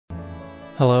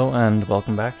Hello and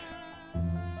welcome back.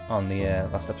 On the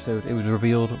last episode, it was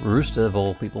revealed Rooster, of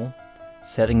all people,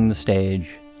 setting the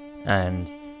stage and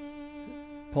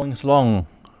pulling us along,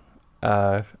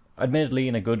 admittedly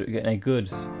in a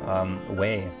good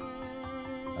way,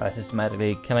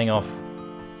 systematically killing off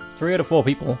 3 out of 4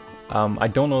 people. I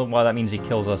don't know why that means he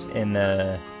kills us in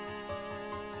the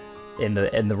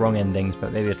wrong endings,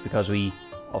 but maybe it's because we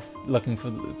are looking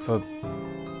for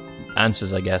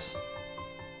answers, I guess.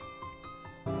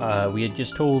 We had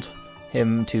just told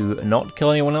him to not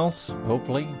kill anyone else,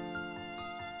 hopefully.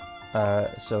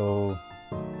 So,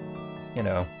 you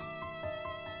know,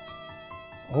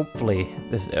 hopefully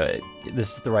this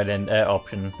is the right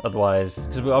option. Otherwise,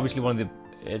 because obviously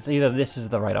it's either this is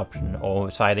the right option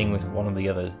or siding with one of the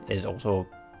others is also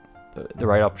the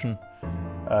right option.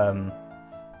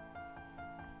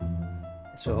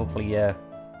 So hopefully, yeah.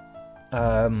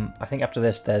 I think after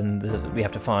this, then we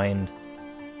have to find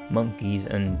monkeys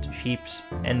and sheep's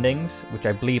endings, which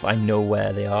I believe I know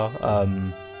where they are. I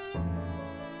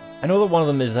know that one of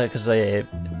them is because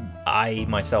I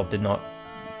myself did not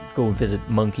go and visit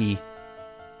Monkey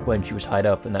when she was tied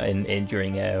up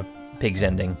during Pig's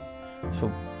ending,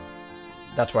 so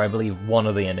that's where I believe one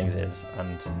of the endings is,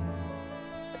 and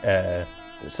so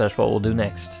that's what we'll do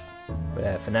next.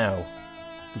 But for now,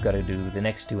 we've got to do the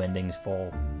next 2 endings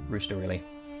for Rooster, really.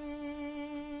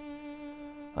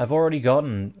 I've already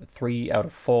gotten 3 out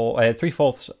of 4,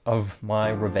 3/4 of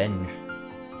my revenge.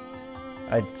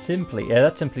 That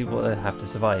simply will have to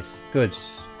suffice. Good.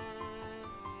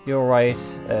 You're right.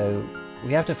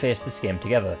 We have to face this game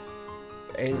together.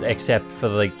 Except for,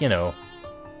 like, you know,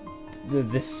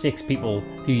 the 6 people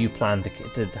who you plan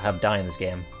to have die in this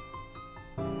game.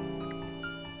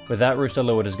 With that, Rooster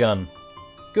lowered his gun.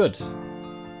 Good.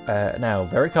 Now,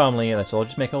 very calmly, let's all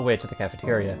just make our way to the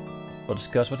cafeteria. We'll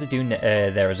discuss what to do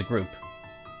there as a group.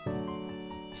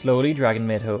 Slowly, Dragon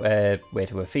made her way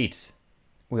to her feet.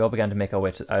 We all began to make our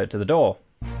way out to the door.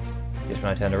 Just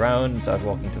when I turned around and started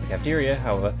walking to the cafeteria,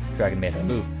 however, Dragon made her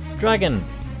move. Dragon!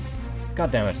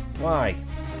 God damn it, why?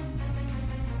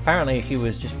 Apparently, she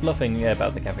was just bluffing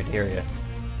about the cafeteria.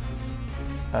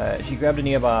 She grabbed a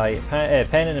nearby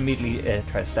pen and immediately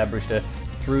tried to stab Rooster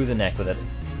through the neck with it.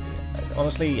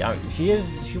 Honestly,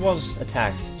 she was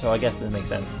attacked, so I guess that makes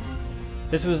sense.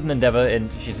 This was an endeavour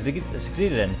she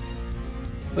succeeded in,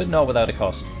 but not without a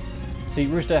cost. See,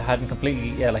 Rooster hadn't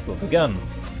completely let go of the gun.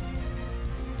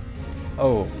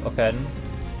 Oh, okay.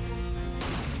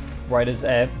 Right as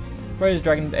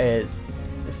Dragon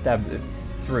stabbed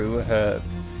through her,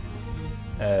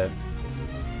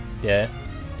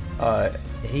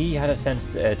 he had a sense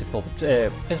to pull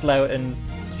the pistol out and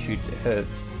shoot her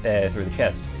through the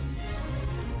chest.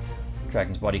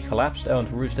 Dragon's body collapsed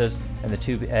onto Rooster's, and the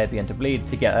 2 began to bleed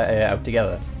out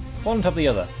together, one on top of the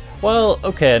other. Well,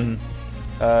 okay,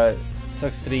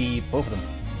 sucks to be both of them.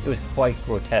 It was quite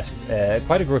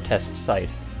a grotesque sight,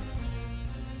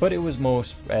 but it was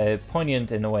most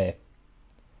poignant in a way.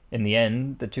 In the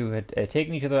end, the 2 had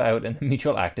taken each other out in a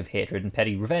mutual act of hatred and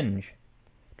petty revenge.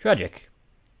 Tragic.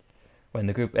 When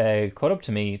the group caught up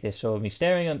to me, they saw me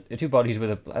staring at 2 bodies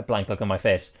with a blank look on my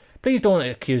face. Please don't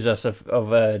accuse us of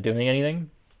doing anything.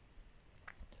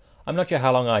 I'm not sure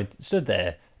how long I stood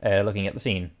there looking at the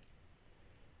scene,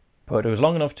 but it was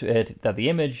long enough that the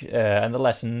image and the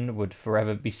lesson would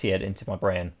forever be seared into my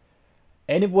brain.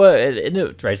 And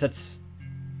right, that's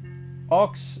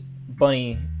ox,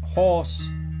 bunny, horse,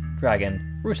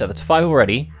 dragon, rooster. That's 5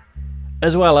 already,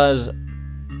 as well as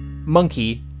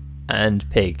monkey and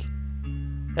pig.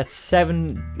 That's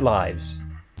 7 lives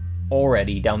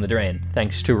already down the drain,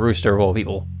 thanks to Rooster of all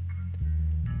people.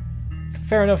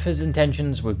 Fair enough, his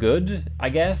intentions were good, I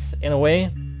guess, in a way,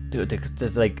 to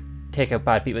like take out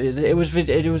bad people. It was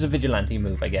a vigilante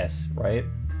move, I guess, right?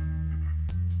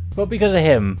 But because of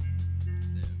him,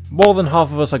 more than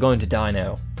half of us are going to die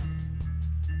now.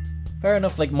 Fair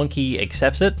enough, like, Monkey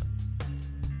accepts it.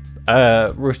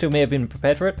 Rooster may have been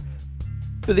prepared for it,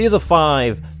 but the other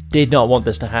 5 did not want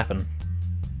this to happen.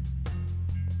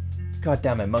 God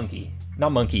damn it, Monkey.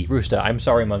 Not Monkey, Rooster. I'm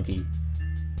sorry, Monkey.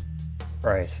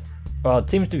 Right. Well, it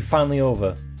seems to be finally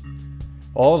over.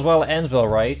 All's well ends well,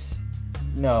 right?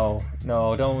 No,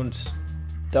 don't.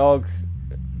 Dog.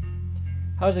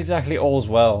 How's exactly all's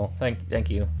well? Thank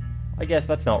you. I guess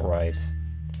that's not right.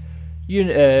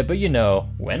 But you know,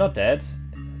 we're not dead.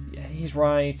 Yeah, he's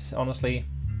right, honestly.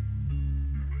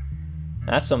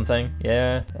 That's something.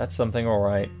 Yeah, that's something,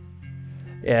 alright.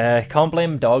 Yeah, can't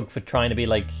blame Dog for trying to be,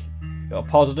 like,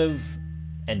 positive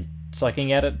and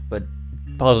sucking at it, but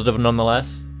positive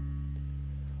nonetheless.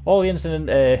 After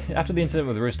the incident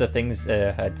with Rooster, things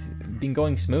had been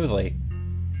going smoothly.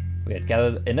 We had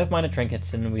gathered enough minor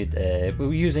trinkets, and we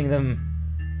were using them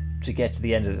to get to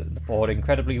the end of the board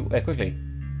incredibly quickly.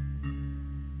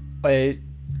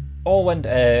 All went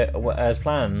as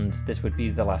planned. This would be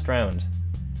the last round.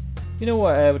 You know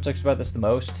what sucks about this the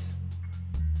most?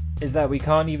 Is that we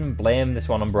can't even blame this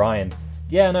one on Brian.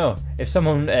 Yeah, no. If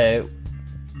someone with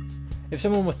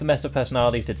the messed up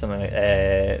personality did something,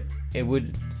 it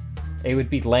would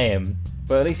be lame.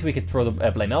 But at least we could throw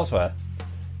the blame elsewhere.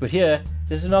 But here,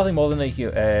 this is nothing more than a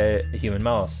human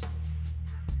malice.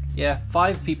 Yeah,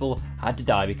 5 people had to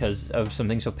die because of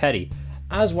something so petty,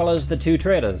 as well as the 2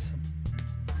 traitors.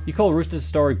 You call Rooster's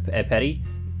story petty?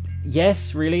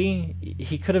 Yes, really.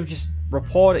 He could have just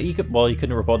reported. Well, he couldn't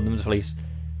have reported them to the police.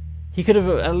 He could have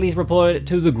at least reported it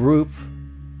to the group.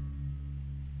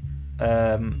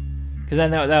 Because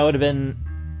then that would have been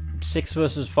 6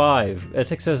 versus 5.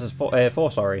 6 versus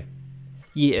 4, sorry.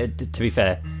 Yeah, to be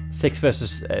fair, 6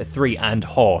 versus 3 and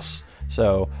horse.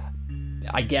 So,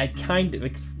 I get kind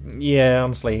of... Yeah,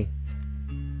 honestly.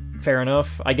 Fair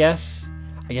enough, I guess.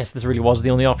 I guess this really was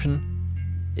the only option.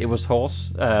 It was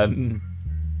horse.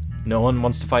 No one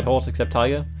wants to fight horse except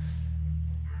Tiger.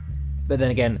 But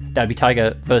then again, that'd be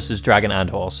Tiger versus Dragon and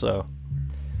horse, so...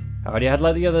 I already had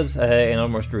like the others in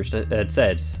Almost Rooster had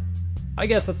said. I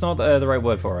guess that's not the right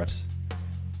word for it.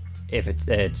 If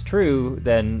it's true,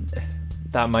 then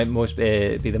that might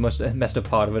be the most messed up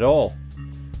part of it all.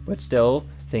 But still,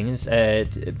 for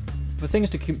things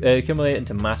to accumulate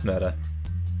into mass murder,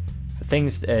 for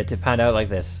things to pan out like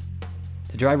this,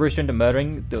 to drive Rooster into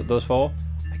murdering those 4,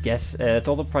 I guess it's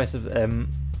all the price of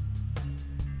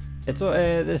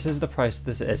this is the price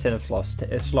this sin of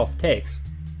sloth takes.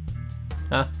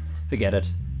 Forget it.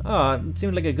 It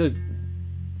seemed like a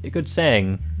good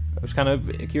saying. I was kind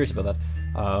of curious about that.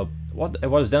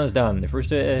 What is done is done. If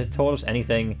Rooster told us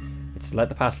anything, it's let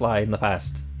the past lie in the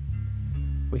past.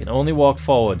 We can only walk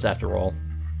forwards, after all.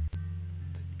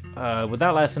 With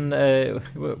that lesson,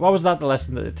 what was that the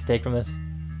lesson to take from this?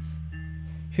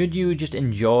 Should you just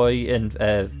enjoy and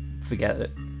forget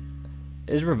it?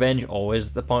 Is revenge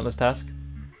always the pointless task?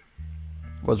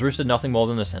 Was Rooster nothing more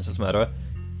than a senseless murderer?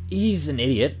 He's an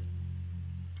idiot.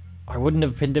 I wouldn't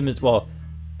have pinned him as well.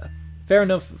 Fair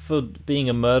enough for being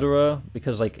a murderer,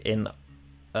 because like in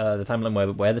the timeline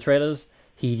where we're the traitors,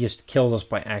 he just kills us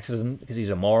by accident because he's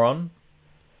a moron.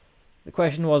 The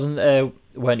question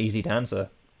weren't easy to answer.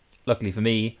 Luckily for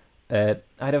me, I'd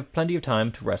have plenty of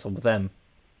time to wrestle with them.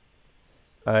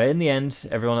 In the end,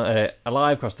 everyone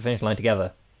alive crossed the finish line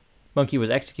together. Monkey was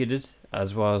executed,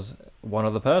 as was one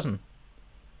other person.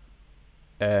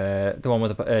 The one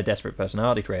with a desperate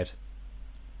personality trait.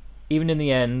 Even in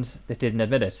the end, they didn't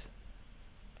admit it.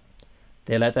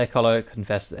 They let their collar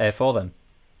confess for them.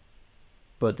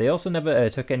 But they also never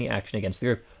took any action against the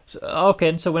group. So,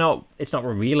 okay, so it's not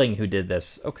revealing who did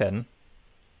this. Okay.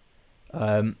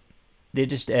 They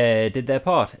just did their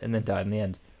part and then died in the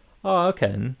end. Oh,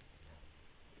 okay.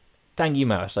 Thank you,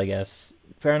 Mouse, I guess.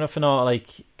 Fair enough for not,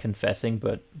 like, confessing,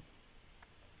 but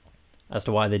as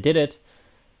to why they did it,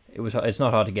 it's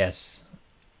not hard to guess.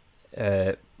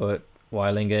 But why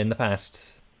linger in the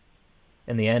past?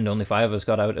 In the end, only 5 of us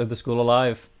got out of the school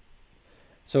alive.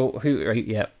 So,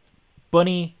 yeah.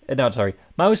 Bunny,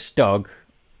 Mouse, Dog,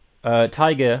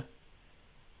 Tiger,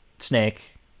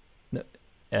 Snake,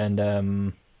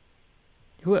 and,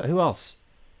 who else?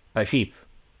 Sheep.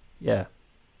 Yeah.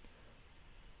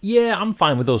 Yeah, I'm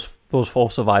fine with those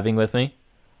 4 surviving with me.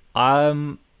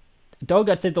 Dog,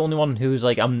 I'd say the only one who's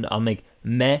like, I'm like,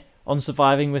 meh on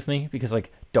surviving with me, because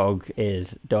like, Dog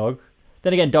is Dog.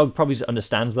 Then again, Dog probably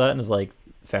understands that and is like,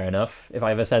 fair enough, if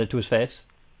I ever said it to his face.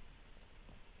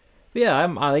 But yeah, I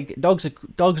like, Dog's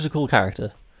a cool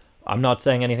character. I'm not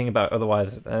saying anything about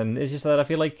otherwise, and it's just that I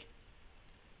feel like,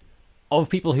 of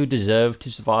people who deserve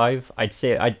to survive, I'd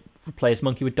say I'd replace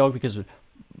Monkey with Dog, because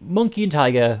Monkey and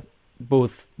Tiger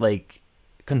both like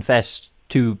confessed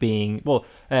to being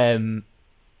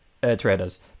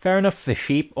traitors. Fair enough for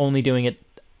Sheep only doing it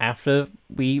after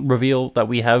we reveal that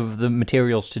we have the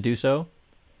materials to do so.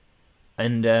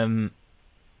 And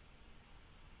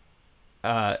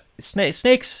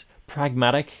Snake's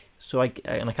pragmatic, so I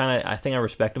think I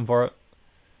respect him for it.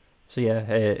 So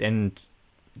yeah,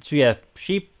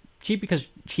 Sheep because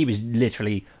Sheep is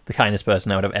literally the kindest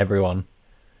person out of everyone.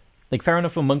 Like, fair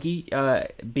enough for Monkey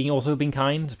being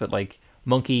kind, but like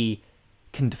Monkey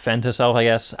can defend herself, I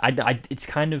guess. It's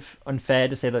kind of unfair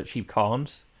to say that Sheep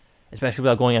can't, especially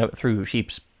without going out through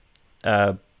Sheep's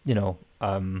like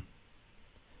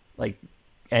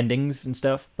endings and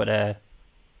stuff. But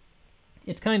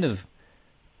it's kind of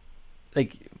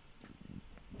like,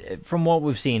 from what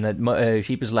we've seen, that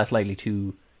Sheep is less likely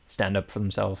to stand up for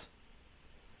themselves.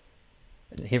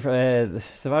 Here for the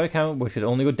survivor count, which should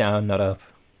only go down, not up.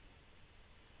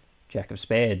 Jack of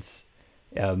Spades.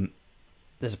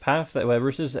 There's a path that where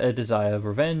Rooster's desire of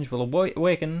revenge will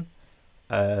awaken.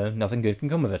 Nothing good can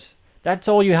come of it. That's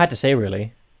all you had to say,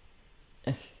 really.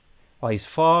 While he's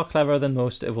far cleverer than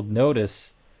most would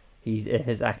notice,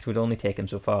 his act would only take him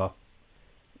so far.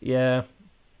 Yeah.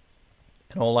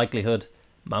 In all likelihood,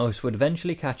 Mouse would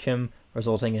eventually catch him,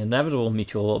 resulting in inevitable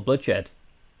mutual bloodshed.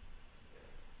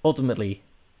 Ultimately,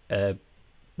 the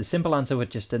simple answer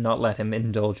would just to not let him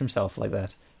indulge himself like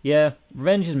that. Yeah,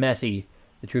 revenge is messy.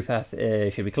 The true path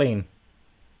should be clean.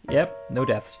 Yep, no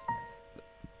deaths.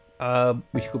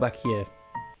 We should go back here.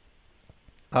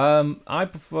 I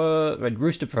prefer...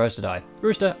 Rooster prefers to die.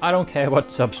 Rooster, I don't care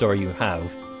what sub-story you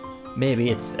have. Maybe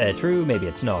it's true, maybe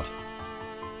it's not.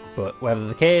 But whatever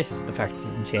the case, the fact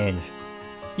doesn't change.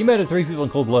 You murdered 3 people in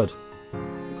cold blood.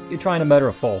 You're trying to murder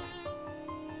a 4th.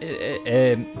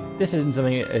 This isn't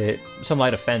something, some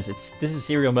light offense. This is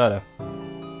serial murder.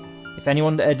 If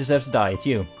anyone deserves to die, it's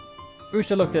you.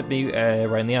 Rooster looked at me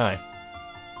right in the eye.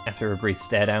 After a brief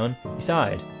stare down, he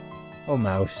sighed. Oh,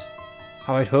 Mouse.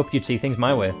 How I'd hoped you'd see things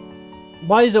my way.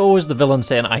 Why is it always the villain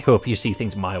saying, I hope you see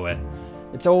things my way?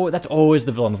 That's always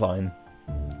the villain's line.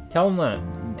 Tell him that.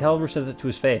 Tell Rooster that to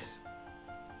his face.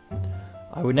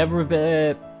 I would never have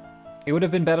been... it would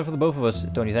have been better for the both of us,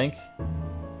 don't you think?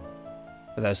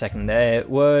 Without a second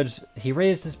word, he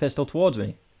raised his pistol towards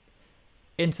me.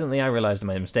 Instantly, I realized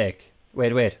my mistake.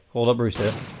 Wait, hold up,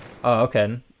 Rooster. Oh,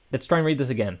 okay. Let's try and read this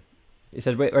again. He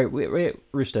said, wait,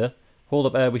 Rooster.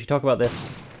 Hold up, we should talk about this.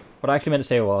 What I actually meant to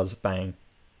say was, bang.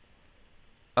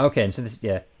 Okay, and so this,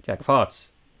 yeah, Jack of Hearts.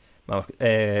 Mouse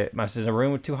is in a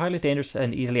room with 2 highly dangerous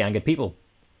and easily angered people.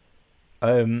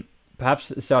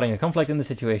 Perhaps starting a conflict in this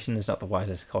situation is not the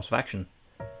wisest course of action.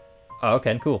 Oh,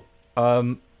 okay, cool.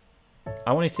 I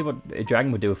want to see what a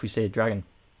dragon would do if we say a dragon.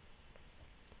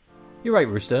 You're right,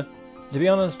 Rooster. To be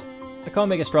honest, I can't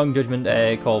make a strong judgment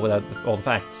call without all the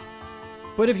facts.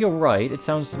 But if you're right, it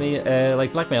sounds to me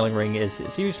like blackmailing ring is a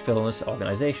serious villainous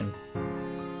organization.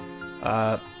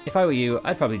 If I were you,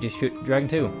 I'd probably just shoot Dragon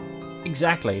too.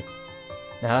 Exactly.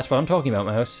 Now that's what I'm talking about,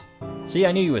 Mouse. See,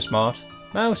 I knew you were smart.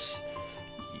 Mouse!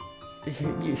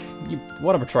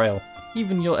 What a betrayal.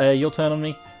 Even you'll turn on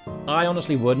me? I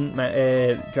honestly wouldn't,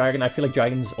 Dragon. I feel like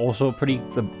Dragon's also pretty...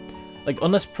 like,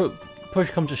 unless push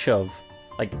comes to shove.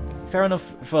 Like, fair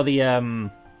enough for the,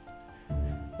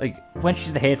 like, when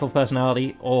she's the hateful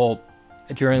personality, or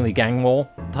during the gang war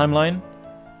timeline,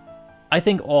 I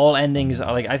think all endings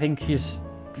are, like, I think she's...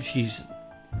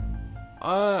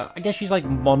 I guess she's like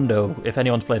Mondo, if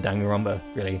anyone's played Danganronpa,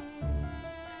 really.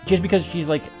 Just because she's,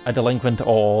 like, a delinquent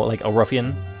or, like, a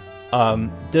ruffian,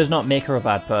 does not make her a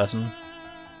bad person.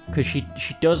 Because she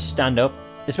does stand up,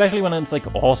 especially when it's, like,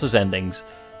 Horse's endings,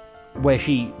 where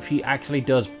she actually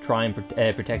does try and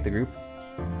protect the group.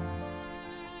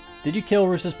 Did you kill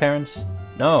Rooster's parents?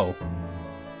 No.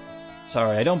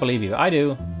 Sorry, I don't believe you. I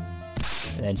do.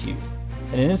 And then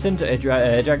in an instant,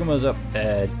 Dragon was up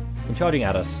and charging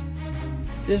at us.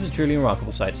 This was truly a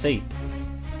remarkable sight to see.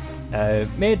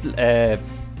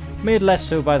 Made less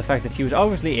so by the fact that she was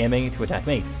obviously aiming to attack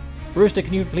me. Rooster,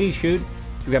 can you please shoot?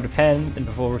 She grabbed a pen, and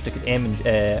before Rooster could aim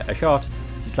a shot,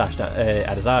 she slashed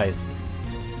at his eyes.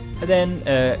 And then,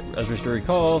 as Rooster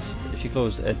recalled, she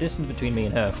closed a distance between me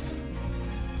and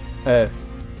her.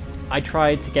 I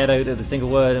tried to get out of the single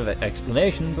word of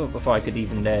explanation, but before I could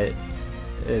even,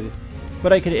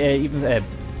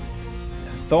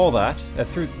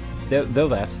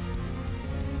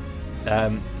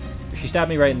 she stabbed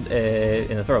me right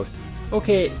in the throat.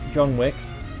 Okay, John Wick.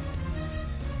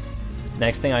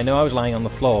 Next thing I know, I was lying on the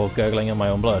floor, gurgling on my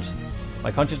own blood.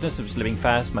 My consciousness was slipping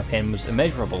fast, my pain was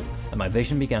immeasurable, and my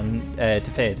vision began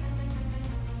to fade.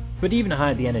 But even I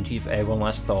had the energy for one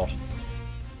last thought.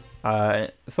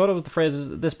 Thought of the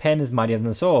phrases, this pen is mightier than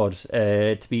the sword,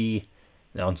 to be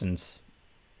nonsense.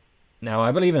 Now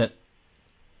I believe in it.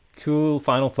 Cool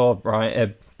final thought,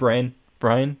 Brian.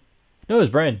 No, it was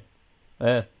Brian.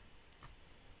 Yeah.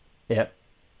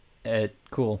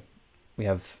 Cool. We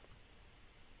have...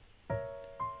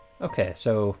 Okay,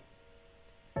 so...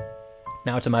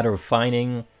 Now it's a matter of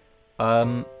finding...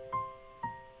 Yeah,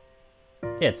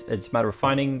 it's a matter of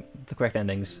finding the correct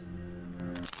endings.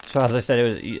 So as I said,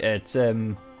 it's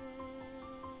the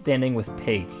ending with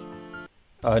pig.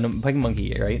 No, pig and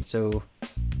monkey, right? So...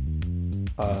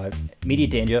 immediate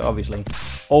danger, obviously.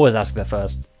 Always ask that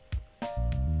first.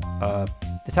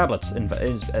 The tablets,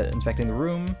 inspecting the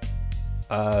room.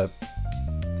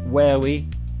 Where are we?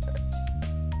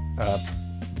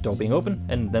 The door being open,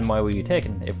 and then why were you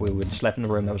taken if we were just left in the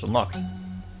room that was unlocked?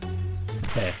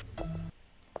 Okay.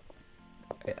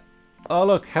 Oh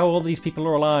look, how all these people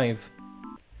are alive.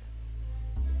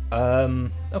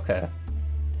 Okay.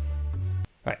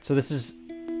 Right, so this is...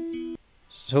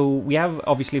 So we have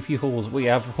obviously a few holes. We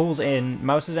have holes in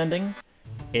Mouse's ending,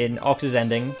 in Ox's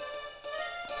ending,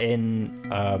 in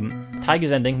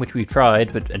Tiger's ending, which we've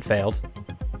tried but it failed.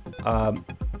 I'm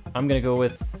gonna go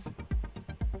with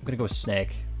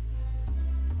Snake.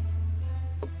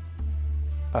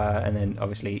 And then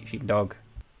obviously Sheep and Dog.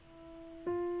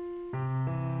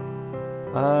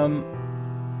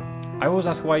 I always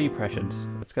ask why are you pressured.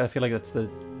 I feel like that's the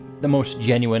most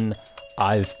genuine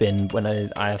I've been when I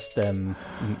asked when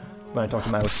I talked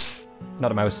to Mouse.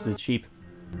 Not a mouse, the sheep.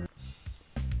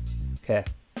 Okay.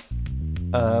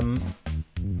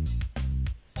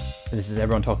 This is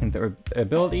everyone talking their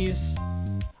abilities.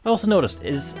 I also noticed,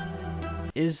 is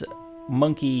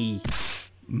Monkey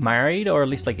married or at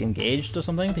least like engaged or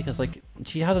something? Because like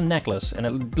she has a necklace and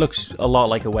it looks a lot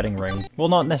like a wedding ring. Well,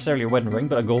 not necessarily a wedding ring,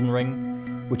 but a golden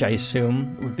ring, which I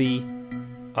assume would be.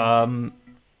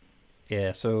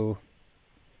 Yeah. So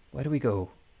where do we go?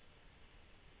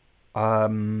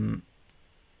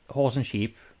 Horse and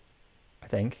sheep, I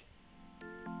think.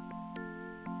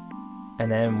 And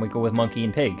then we go with monkey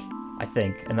and pig, I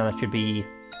think. And then it should be...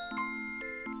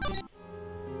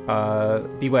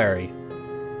 be wary.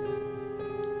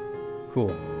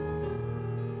 Cool.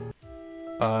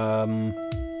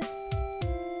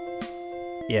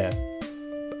 Yeah.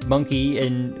 Monkey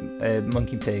and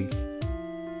monkey pig.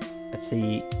 Let's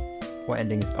see what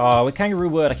endings. Oh, with kangaroo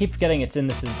word. I keep forgetting it's in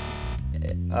this.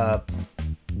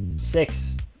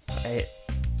 6. I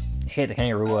hate the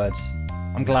kangaroo words.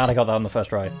 I'm glad I got that on the first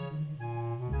try.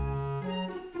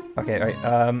 Okay,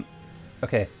 right.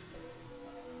 Okay.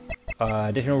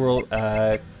 Additional rule.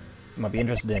 Might be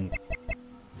interested in.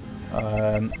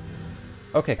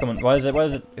 Okay, come on. What is it? What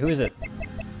is it? Who is it?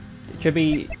 It should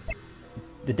be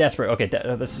the desperate. Okay,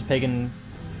 this is pagan.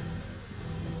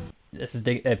 This is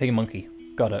pagan monkey.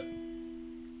 Got it.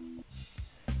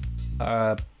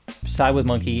 Side with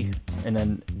monkey,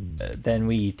 and then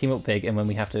we team up pig, and when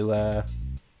we have to,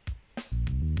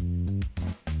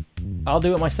 I'll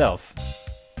do it myself.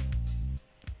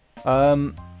 I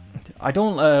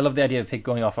don't love the idea of pig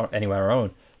going off anywhere on our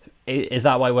own. Is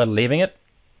that why we're leaving it?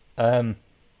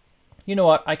 You know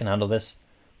what? I can handle this.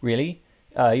 Really?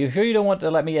 You sure you don't want to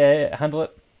let me handle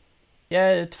it?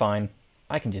 Yeah, it's fine.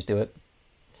 I can just do it.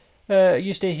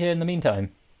 You stay here in the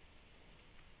meantime.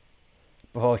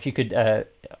 Before she could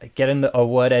get in a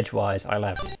word edgewise, I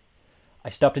left. I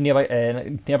stopped in nearby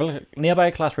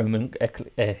a classroom and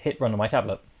hit run on my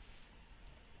tablet.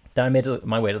 Then I made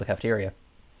my way to the cafeteria.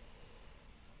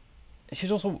 She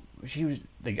was like,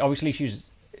 obviously she's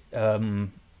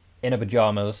in her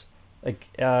pajamas. Like,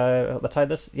 let's hide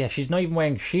this. Yeah, she's not even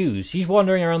wearing shoes. She's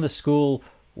wandering around the school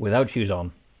without shoes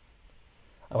on.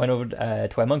 I went over to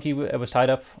where Monkey was tied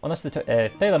up. Unless stay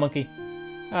there, Monkey.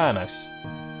 Ah, nice.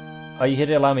 Are you here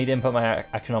to allow me to input my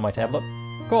action on my tablet?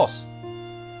 Of course.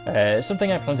 It's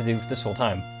something I plan to do this whole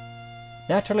time.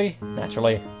 Naturally.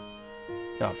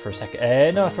 Not for a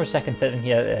second sitting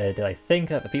here did I think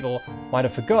that the people might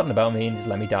have forgotten about me and just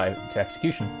let me die to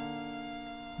execution.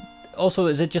 Also,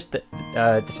 is it just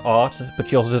this art, but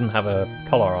she also doesn't have a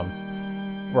collar on?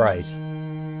 Right.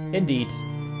 Indeed.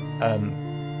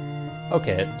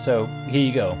 Okay, so here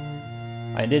you go.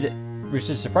 I did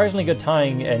Rooster's surprisingly good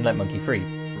tying and let Monkey free.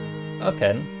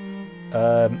 Okay.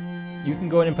 You can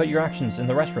go and input your actions in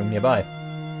the restroom nearby.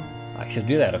 I should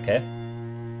do that, okay?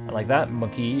 And like that,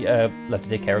 Monkey left to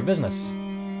take care of business.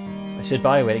 I stood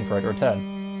by waiting for her to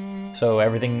return. So,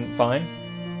 everything fine?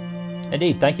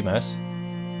 Indeed, thank you, Mouse.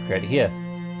 Great to hear.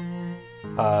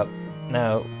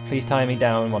 Now, please tie me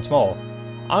down once more.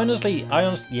 I honestly,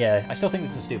 yeah, I still think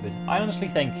this is stupid. I honestly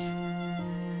think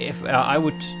if I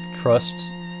would trust,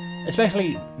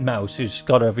 especially Mouse, who's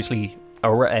got obviously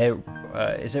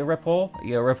is it a rapport?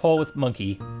 Yeah, a rapport with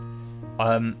Monkey.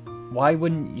 Why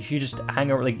wouldn't she just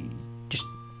hang over, like, just,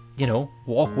 you know,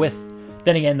 walk with?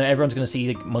 Then again, everyone's gonna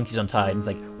see like, Monkey's untied, and it's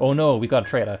like, oh no, we got a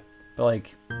traitor. But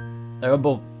like,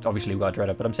 well, obviously we got a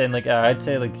traitor. But I'm saying like, I'd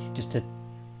say like just to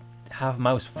have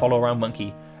Mouse follow around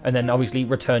Monkey, and then obviously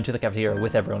return to the cafeteria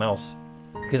with everyone else,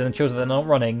 because then it shows that they're not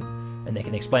running, and they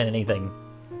can explain anything.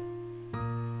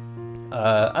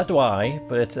 As do I,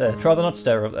 but rather not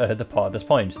stir the pot at this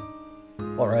point.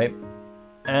 Alright.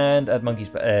 And at Monkey's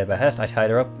behest, I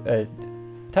tied her up,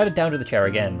 tied her down to the chair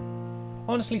again.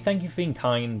 Honestly, thank you for being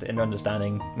kind and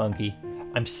understanding, Monkey.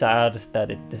 I'm sad that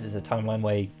this is a timeline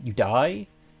where you die,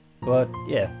 but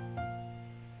yeah.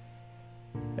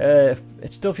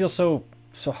 It still feels so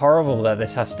horrible that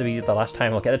this has to be the last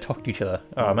time we'll get to talk to each other.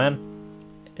 Oh man.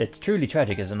 It's truly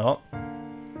tragic, is it not?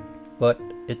 But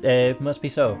it must be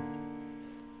so.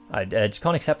 I just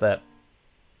can't accept that.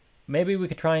 Maybe we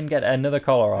could try and get another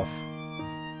collar off.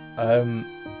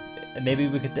 Maybe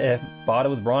we could barter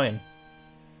with Brian.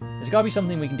 There's gotta be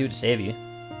something we can do to save you.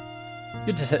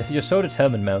 You're so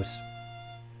determined, Mouse.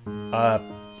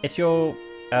 It's your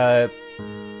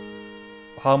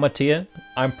Harmatia.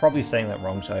 I'm probably saying that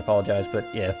wrong, so I apologize. But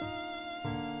yeah,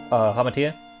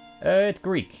 Harmatia. It's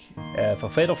Greek for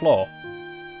fatal flaw.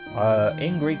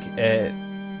 In Greek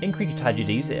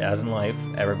tragedies, as in life,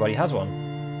 everybody has one.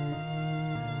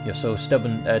 You're so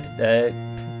stubborn.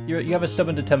 You have a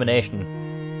stubborn determination.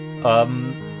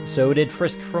 So did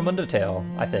Frisk from Undertale,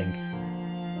 I think,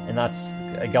 and that's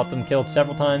got them killed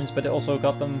several times, but it also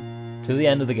got them to the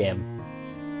end of the game.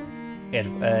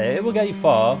 It will get you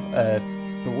far, but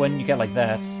when you get like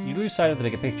that, you lose sight of the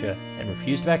bigger picture and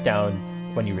refuse to back down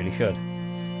when you really should.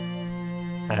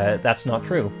 That's not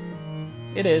true.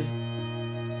 It is.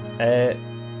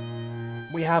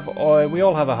 We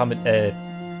all have a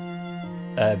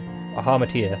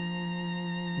Harmatia,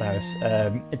 Mouse.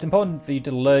 It's important for you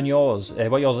to learn yours,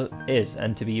 what yours is,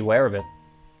 and to be aware of it.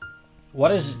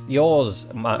 What is yours,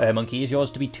 Monkey? Is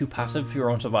yours to be too passive for your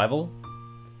own survival?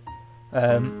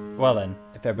 Well then,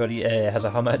 if everybody has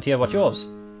a Harmatia, what's yours?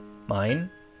 Mine?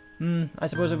 I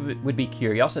suppose it would be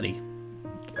curiosity.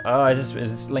 Is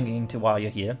this linking to why you're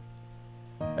here?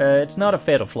 It's not a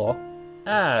fatal flaw.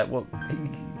 Well,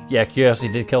 yeah,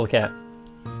 curiosity did kill the cat.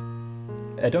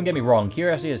 Don't get me wrong,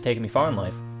 curiosity has taken me far in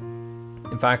life.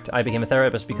 In fact, I became a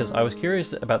therapist because I was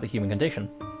curious about the human condition.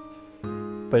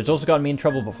 But it's also gotten me in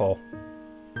trouble before.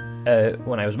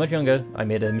 When I was much younger, I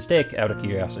made a mistake out of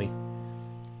curiosity.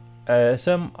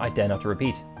 Some I dare not to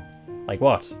repeat. Like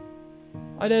what?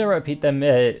 I dare not repeat them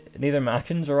neither in my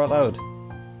actions or out loud.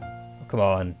 Oh, come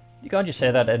on, you can't just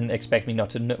say that and expect me not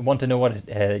to want to know what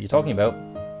you're talking about.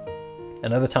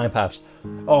 Another time passed.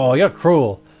 Oh, you're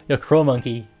cruel. You're cruel,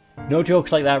 Monkey. No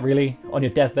jokes like that, really, on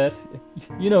your deathbed.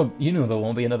 You know there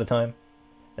won't be another time.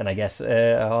 Then I guess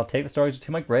I'll take the stories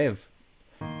to my grave.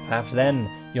 Perhaps then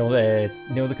you'll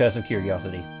know the curse of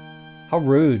curiosity. How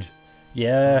rude.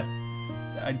 Yeah,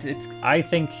 I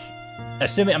think. I'm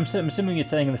assuming you're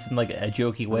saying this in like a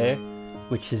jokey way,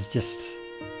 which is just.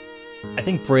 I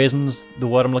think brazen's the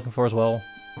word I'm looking for as well.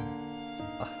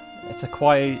 It's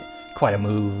quite a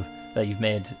move that you've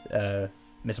made,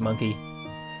 Miss Monkey.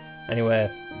 Anyway,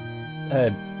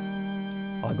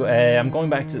 I'm going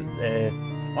back to.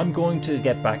 I'm going to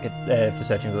get back at for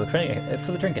searching for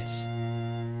the trinkets.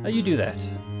 You do that.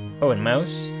 Oh, and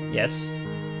Mouse, yes.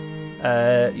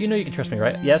 You know you can trust me,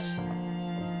 right? Yes.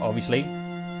 Obviously.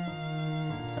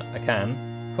 I can,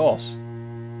 of course.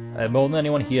 More than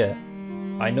anyone here.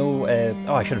 I know.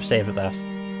 Oh, I should have saved at that.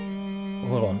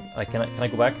 Hold on. Can I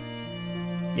go back?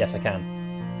 Yes, I can.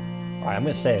 Alright, I'm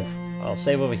gonna save. I'll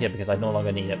save over here because I no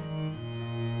longer need it.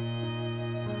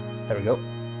 There we go.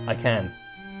 I can.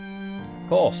 Of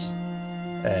course.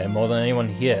 More than anyone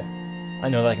here. I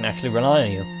know that I can actually rely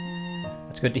on you.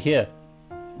 That's good to hear.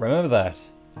 Remember that.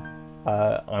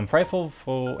 I'm frightful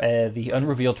for the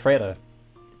unrevealed traitor,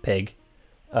 Pig.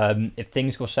 If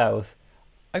things go south,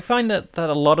 I find that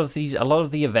a lot of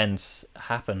the events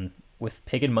happen with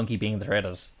Pig and Monkey being the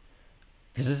traitors.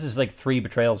 Because this is like 3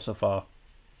 betrayals so far.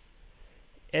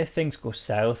 If things go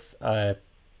south, I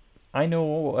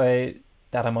know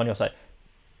that I'm on your side.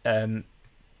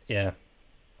 Yeah.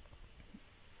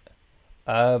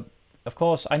 Of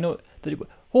course, I know that.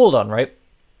 Hold on, right?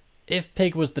 If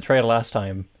Pig was the traitor last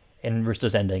time in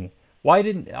Rooster's ending, why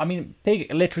didn't? I mean,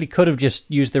 Pig literally could have just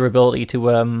used their ability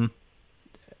to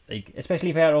like, especially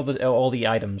if they had all the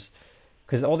items,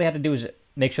 because all they had to do was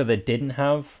make sure they didn't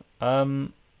have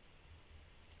 11.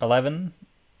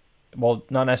 Well,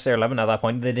 not necessarily 11 at that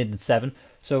point. They did 7.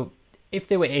 So if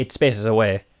they were 8 spaces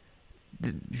away,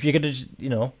 you could just,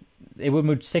 it would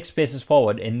move 6 spaces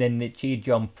forward, and then she'd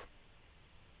jump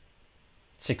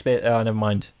 6 spaces. Oh, never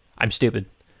mind. I'm stupid.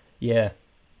 Yeah.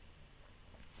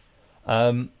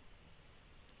 Of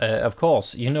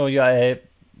course,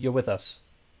 you're with us.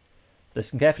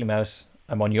 Listen carefully, Mouse.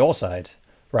 I'm on your side.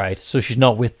 Right, so she's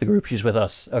not with the group, she's with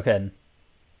us. Okay.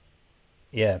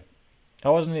 Yeah. I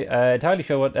wasn't entirely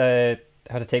sure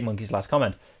how to take Monkey's last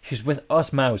comment. She's with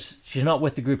us, Mouse. She's not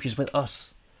with the group, she's with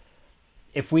us.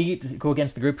 If we go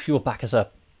against the group, she will back us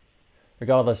up.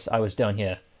 Regardless, I was down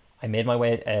here. I made my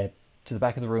way to the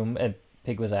back of the room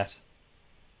Pig was at.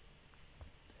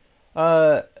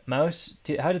 Mouse,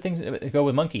 how did things go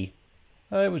with Monkey?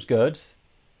 It was good.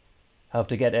 Helped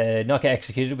to not get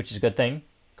executed, which is a good thing.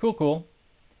 Cool.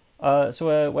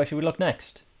 So where should we look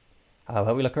next? How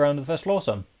about we look around the first floor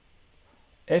some?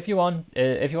 If you want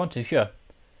to, sure.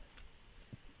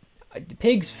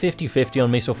 Pig's 50-50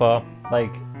 on me so far.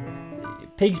 Like,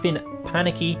 Pig's been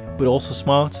panicky, but also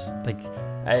smart. Like,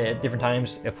 at different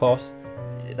times, of course.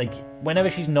 Like, whenever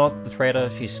she's not the traitor,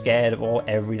 she's scared of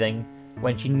everything.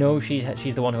 When she knows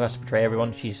she's the one who has to betray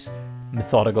everyone, she's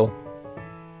methodical.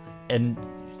 And,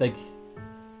 like,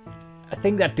 I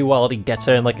think that duality gets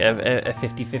her in, like, a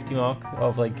 50-50 mark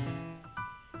of, like...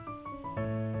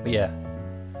 But yeah.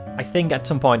 I think at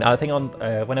some point,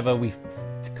 whenever we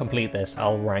complete this,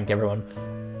 I'll rank everyone.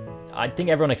 I think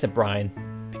everyone except Brian,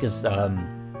 because,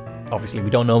 obviously we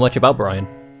don't know much about Brian.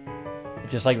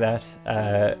 Just like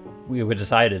that, we were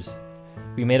decided.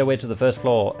 We made our way to the first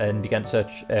floor and began to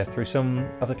search through some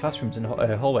of the classrooms and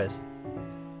hallways.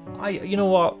 You know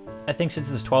what? I think since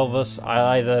there's 12 of us,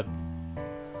 I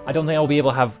don't think I'll be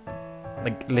able to have,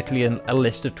 like, literally a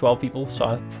list of 12 people, so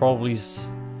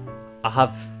I'll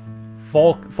have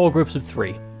four groups of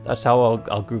 3. That's how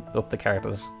I'll group up the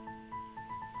characters.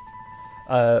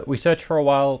 We searched for a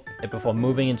while before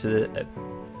moving into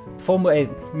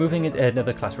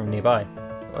another classroom nearby.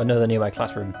 Another nearby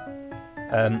classroom.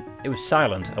 It was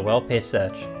silent, a well-paced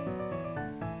search.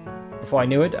 Before I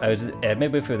knew it, I was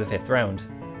midway through the 5th round.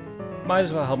 Might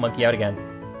as well help Monkey out again.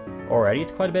 Already,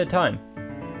 it's quite a bit of time.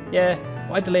 Yeah,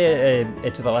 why delay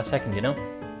it to the last second, you know?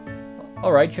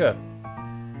 Alright, sure.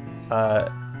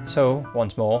 So,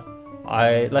 once more,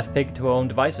 I left Pig to her own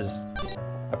devices.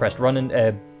 I pressed the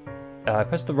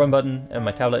run button on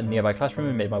my tablet in a nearby classroom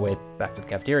and made my way back to the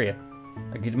cafeteria.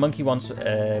 I greeted Monkey once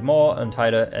more,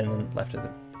 untied her, and left her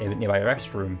to the nearby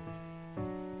restroom.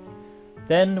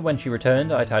 Then, when she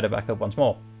returned, I tied her back up once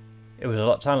more. It was a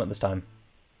lot silent this time.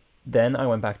 Then I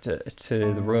went back to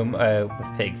the room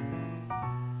with Pig.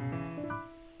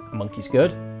 Monkey's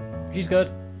good. She's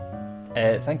good.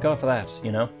 Thank God for that,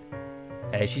 you know.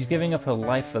 She's giving up her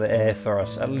life for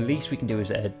us. At least we can do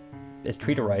is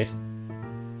treat her right.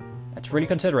 That's really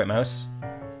considerate, Mouse.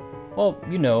 Well,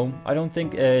 you know, I don't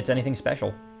think it's anything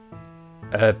special.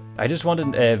 I just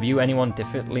want to view anyone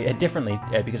differently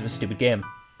because of a stupid game.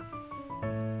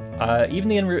 Even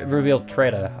the unrevealed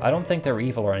traitor, I don't think they're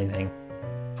evil or anything.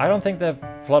 I don't think they're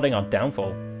plotting on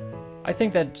downfall. I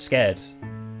think they're scared.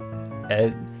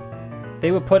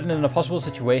 They were put in an impossible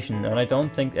situation, and I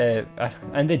don't think,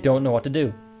 and they don't know what to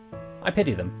do. I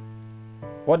pity them.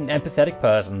 What an empathetic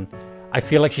person. I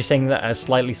feel like she's saying that as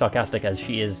slightly sarcastic as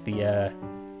she is the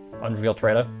unrevealed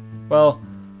traitor. Well,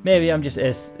 maybe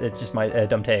it's just my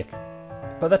dumb take,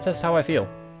 but that's just how I feel.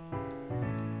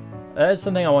 There's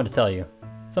something I want to tell you.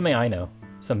 Something I know.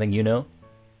 Something you know.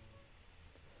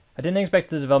 I didn't expect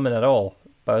the development at all,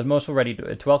 but I was most ready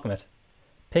to welcome it.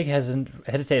 Pig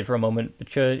hesitated for a moment, but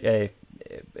sure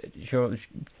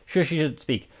she should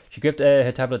speak. She gripped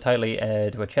her tablet tightly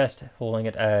to her chest, holding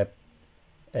it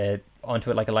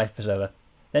onto it like a life preserver.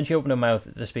 Then she opened her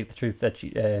mouth to speak the truth that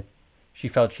she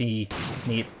felt she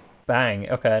need. Bang.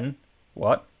 Okay.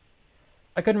 What?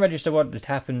 I couldn't register what had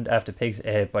happened after Pig's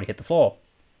body hit the floor,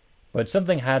 but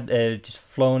something had just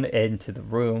flown into the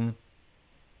room.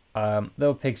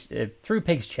 Through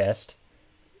Pig's chest,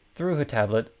 through her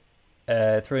tablet,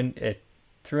 through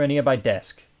a nearby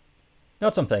desk.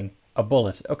 Not something. A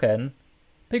bullet. Okay.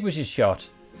 Pig was just shot.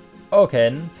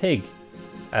 Okay. Pig.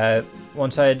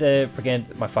 Once I had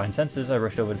regained my fine senses, I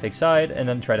rushed over to Pig's side and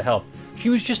then tried to help. She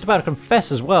was just about to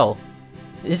confess as well.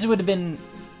 This would have been...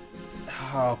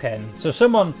 Okay. So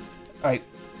someone... Alright.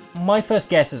 My first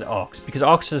guess is Ox, because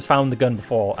Ox has found the gun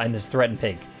before and has threatened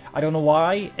Pig. I don't know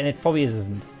why, and it probably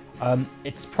isn't.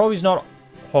 It's probably not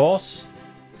Horse,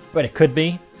 but it could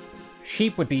be.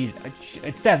 Sheep would be...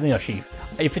 It's definitely not Sheep.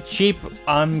 If it's Sheep, it's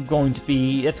going to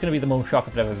be the most shock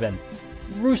I've ever been.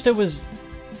 Rooster was...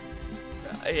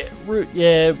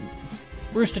 yeah...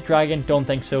 Rooster, Dragon, don't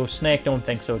think so. Snake, don't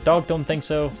think so. Dog, don't think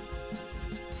so.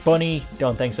 Bunny,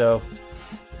 don't think so.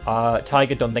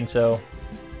 Tiger, don't think so.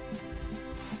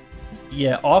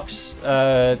 Yeah, Ox...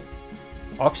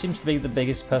 Ox seems to be the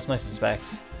biggest person I suspect.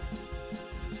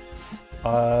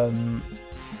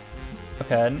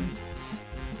 Okay.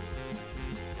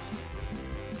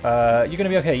 You're gonna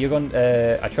be okay. You're going.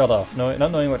 I trailed off, not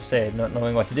knowing what to say, not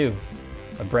knowing what to do.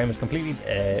 My brain was completely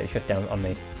shut down on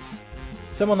me.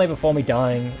 Someone lay before me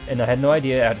dying, and I had no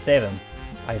idea how to save him.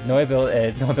 I had no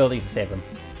ability to save him.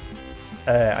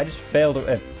 I just flailed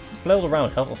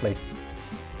around helplessly.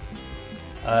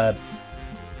 As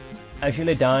she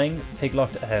lay dying, Pig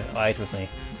locked her eyes with me.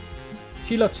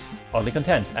 She looked oddly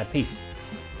content, at peace.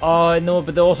 Oh no,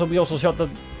 but we also shot the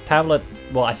tablet.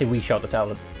 Well, I say we shot the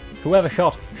tablet. Whoever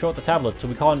shot the tablet, so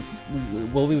we can't...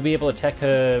 Will we be able to check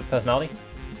her personality?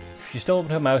 She still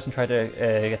opened her mouth and tried to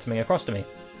get something across to me.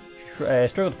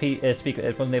 struggled to speak,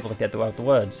 wasn't able to get out the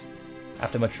words.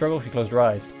 After much struggle, she closed her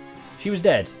eyes. She was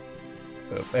dead.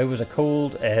 It was a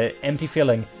cold, empty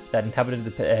feeling that inhabited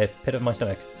the pit of my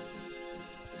stomach.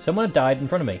 Someone had died in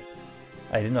front of me.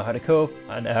 I didn't know how to cope,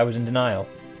 and I was in denial.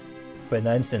 But in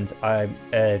that instant, I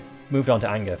moved on to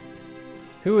anger.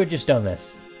 Who had just done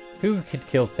this? Who had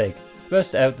killed Pig?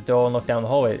 Burst out the door and looked down the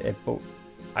hallway. But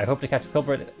I hoped to catch the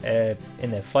culprit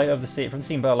in the flight of from the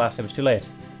scene, but alas, it was too late.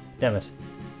 Damn it.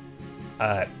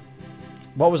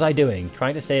 What was I doing?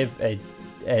 Trying to save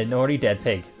an already dead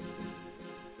pig.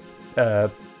 I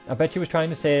bet she was trying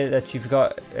to say that she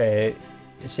forgot.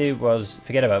 She was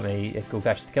forget about me. Go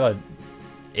catch the killer.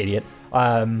 Idiot.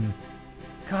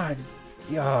 God.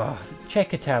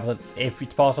 Check a tablet if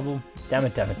it's possible. Damn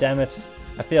it, damn it, damn it.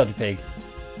 I failed you, pig.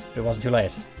 But it wasn't too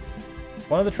late.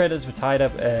 One of the traitors were tied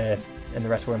up and the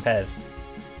rest were in pairs.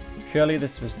 Surely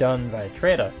this was done by a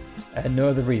traitor. I had no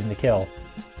other reason to kill.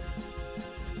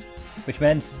 Which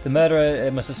meant the murderer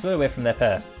must have split away from their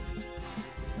pair.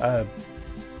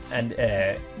 And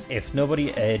if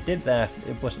nobody did that,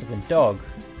 it must have been Dog,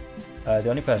 the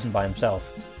only person by himself.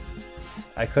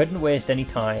 I couldn't waste any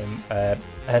time, and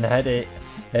I had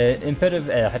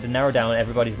had to narrow down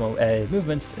everybody's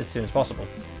movements as soon as possible.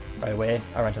 Right away,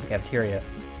 I ran to the cafeteria.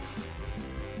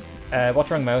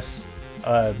 What's wrong, Mouse?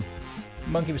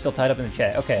 Monkey was still tied up in the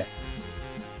chair. Okay.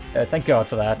 Thank God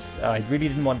for that. I really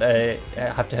didn't want to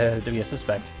have to be a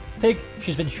suspect. Pig,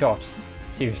 she's been shot.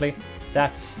 Seriously?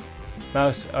 That's...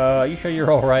 Mouse, are you sure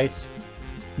you're alright?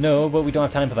 No, but we don't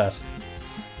have time for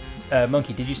that.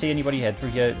 Monkey, did you see anybody head through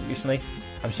here recently?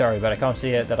 I'm sorry, but I can't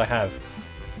see that I have.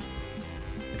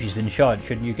 If she's been shot,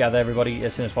 shouldn't you gather everybody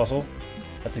as soon as possible?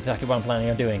 That's exactly what I'm planning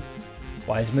on doing.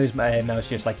 Wise moves, Mouse,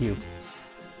 just like you.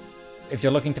 If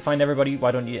you're looking to find everybody,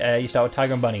 why don't you start with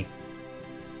Tiger and Bunny?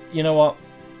 You know what?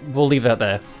 We'll leave that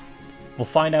there. We'll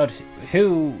find out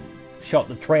who shot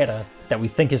the traitor that we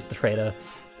think is the traitor,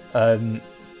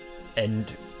 and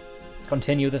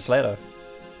continue this later.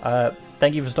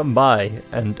 Thank you for stopping by,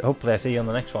 and hopefully I see you on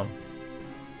the next one.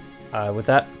 With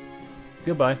that,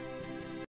 goodbye.